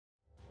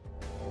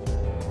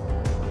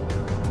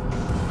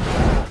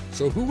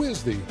So who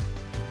is the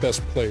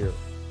best player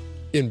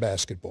in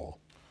basketball?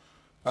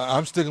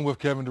 I'm sticking with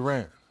Kevin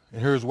Durant,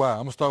 and here's why. I'm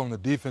going to start on the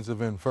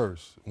defensive end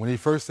first. When he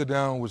first sat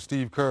down with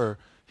Steve Kerr,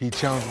 he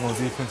challenged him on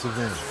the defensive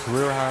end.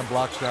 Career high in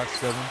block shots,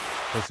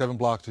 7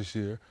 blocks this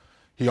year.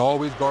 He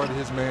always guarded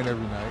his man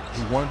every night.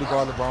 He wanted to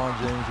guard LeBron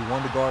James. He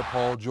wanted to guard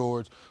Paul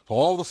George. So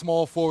all the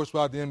small forwards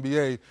throughout the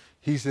NBA,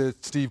 he said,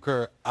 Steve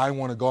Kerr, I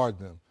want to guard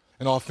them.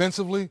 And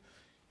offensively,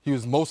 he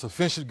was the most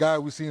efficient guy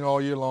we've seen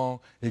all year long.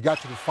 He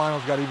got to the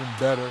finals, got even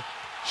better.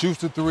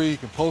 Shoots the three,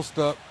 can post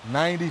up,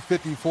 90,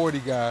 50, 40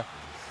 guy.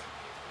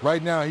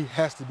 Right now, he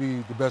has to be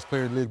the best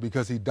player in the league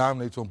because he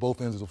dominates on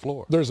both ends of the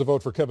floor. There's a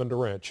vote for Kevin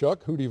Durant.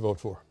 Chuck, who do you vote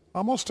for?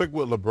 I'm going to stick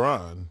with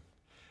LeBron.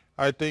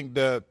 I think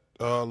that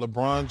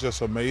LeBron's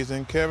just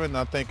amazing. Kevin,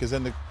 I think, is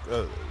in the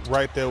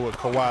right there with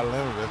Kawhi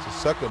Leonard as the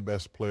second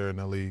best player in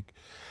the league.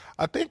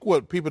 I think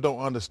what people don't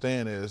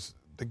understand is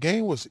the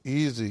game was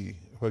easy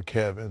for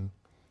Kevin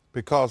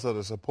because of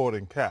the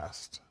supporting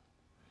cast.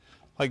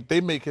 Like,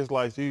 they make his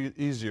life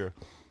easier.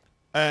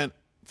 And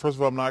first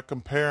of all, I'm not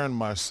comparing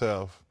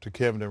myself to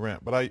Kevin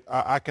Durant, but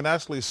I can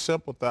actually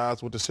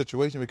sympathize with the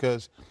situation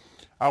because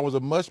I was a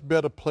much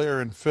better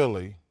player in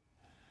Philly,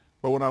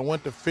 but when I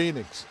went to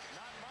Phoenix,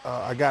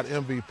 I got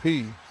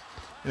MVP.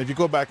 And if you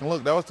go back and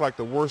look, that was like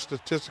the worst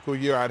statistical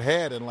year I'd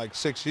had in like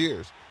 6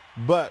 years.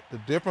 But the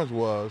difference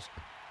was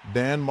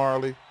Dan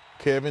Marley,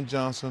 Kevin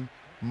Johnson,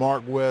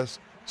 Mark West,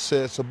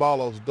 Sid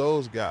Ceballos,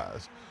 those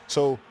guys.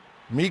 So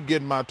me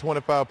getting my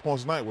 25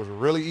 points a night was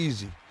really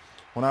easy.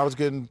 When I was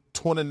getting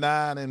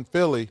 29 in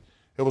Philly,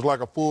 it was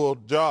like a full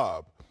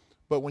job.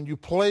 But when you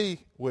play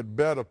with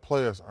better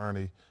players,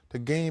 Ernie, the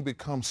game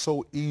becomes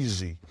so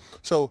easy.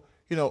 So,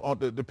 you know,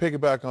 to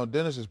piggyback on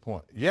Dennis's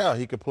point, yeah,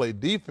 he could play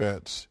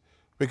defense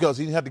because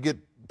he had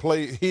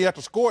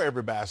to score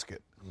every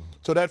basket. Mm-hmm.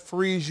 So that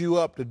frees you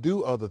up to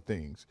do other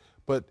things.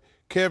 But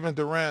Kevin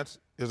Durant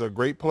is a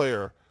great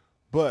player,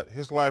 but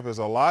his life is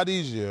a lot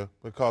easier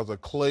because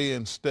of Klay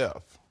and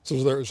Steph.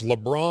 So there's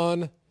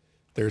LeBron,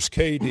 there's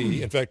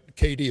KD. In fact,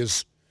 KD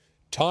is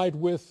tied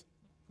with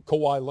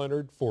Kawhi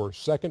Leonard for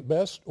second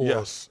best? Or?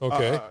 Yes.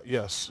 Okay.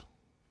 Yes.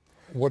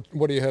 What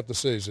do you have to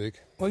say, Zeke?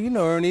 Well, you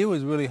know, Ernie, it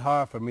was really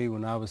hard for me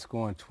when I was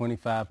scoring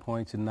 25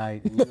 points a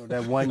night. And, you know,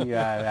 that one year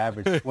I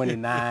averaged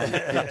 29,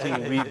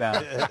 15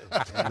 rebounds.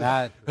 And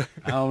I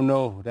don't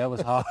know, that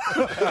was hard.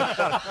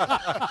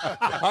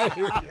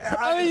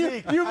 I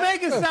mean, you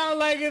make it sound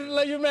like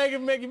you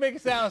make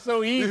it sound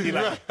so easy.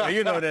 Like,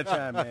 you know that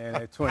time, man,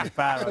 at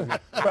 25.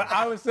 But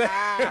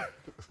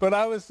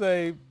I would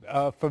say,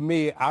 for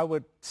me, I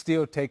would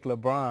still take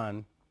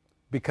LeBron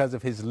because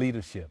of his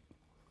leadership.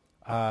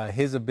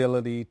 His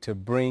ability to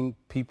bring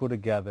people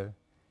together,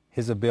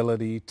 his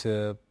ability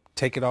to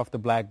take it off the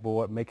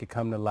blackboard, make it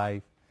come to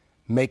life,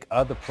 make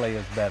other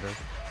players better.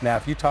 Now,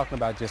 if you're talking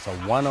about just a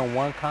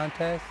one-on-one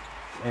contest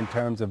in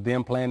terms of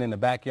them playing in the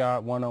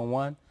backyard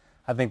one-on-one,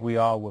 I think we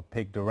all would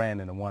pick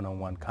Durant in a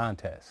one-on-one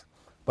contest.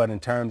 But in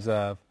terms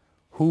of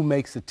who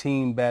makes a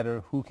team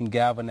better, who can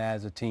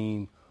galvanize a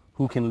team,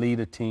 who can lead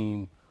a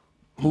team,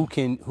 who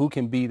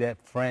can be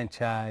that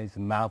franchise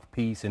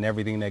mouthpiece and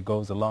everything that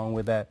goes along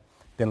with that,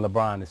 then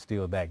LeBron is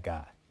still that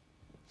guy.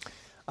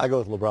 I go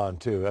with LeBron,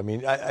 too. I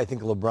mean, I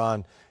think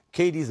LeBron,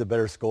 KD's a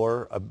better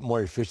scorer, a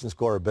more efficient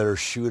scorer, a better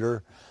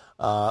shooter.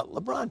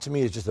 LeBron, to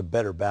me, is just a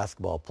better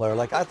basketball player.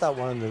 Like, I thought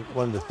one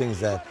of the things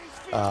that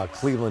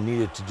Cleveland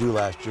needed to do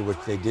last year, which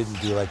they didn't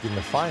do, like in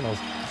the finals,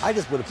 I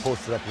just would have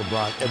posted up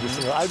LeBron every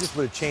single. I just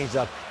would have changed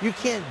up. You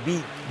can't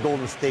beat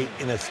Golden State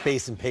in a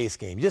space and pace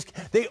game.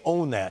 They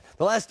own that.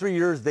 The last 3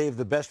 years, they have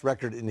the best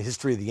record in the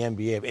history of the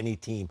NBA of any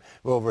team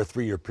over a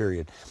 3-year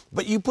period.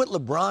 But you put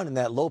LeBron in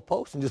that low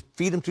post and just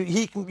feed him to.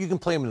 You can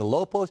play him in the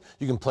low post.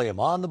 You can play him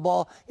on the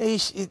ball.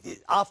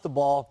 Off the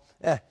ball.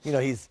 You know,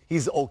 he's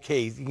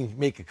okay. He can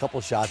make a couple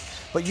shots,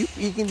 but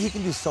he can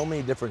do so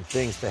many different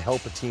things to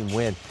help a team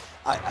win.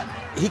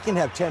 He can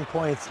have 10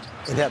 points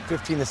and have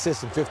 15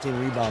 assists and 15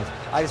 rebounds.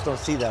 I just don't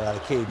see that out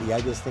of KD.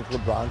 I just think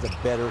LeBron's a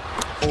better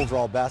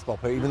overall basketball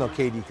player, even though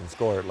KD can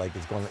score it like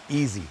it's going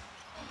easy.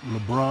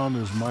 LeBron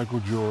is Michael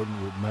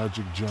Jordan with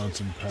Magic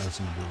Johnson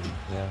passing ability.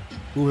 Yeah.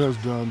 Who has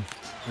done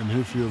in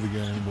his field of the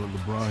game what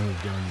LeBron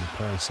has done in the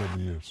past 7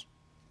 years?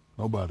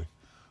 Nobody.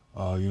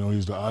 You know,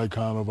 he's the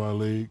icon of our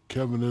league.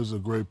 Kevin is a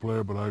great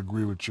player, but I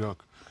agree with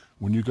Chuck.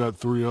 When you got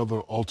three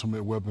other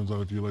ultimate weapons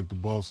out there like the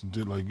Boston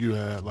did, like you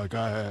had, like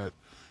I had,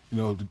 you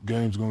know, the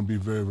game's going to be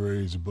very, very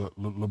easy. But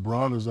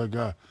LeBron is that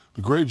guy.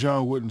 The great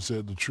John Wooden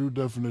said the true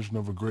definition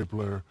of a great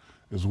player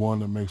is one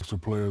that makes the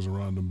players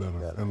around him better.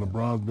 Yeah, and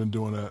LeBron's been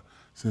doing that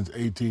since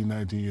 18,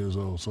 19 years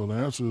old. So the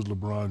answer is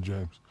LeBron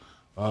James.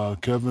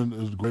 Kevin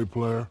is a great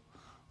player.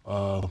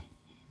 Kawhi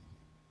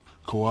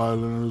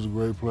Leonard is a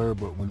great player,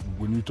 but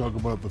when you talk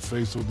about the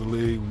face of the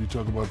league, when you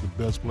talk about the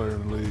best player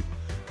in the league,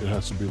 it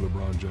has to be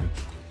LeBron James.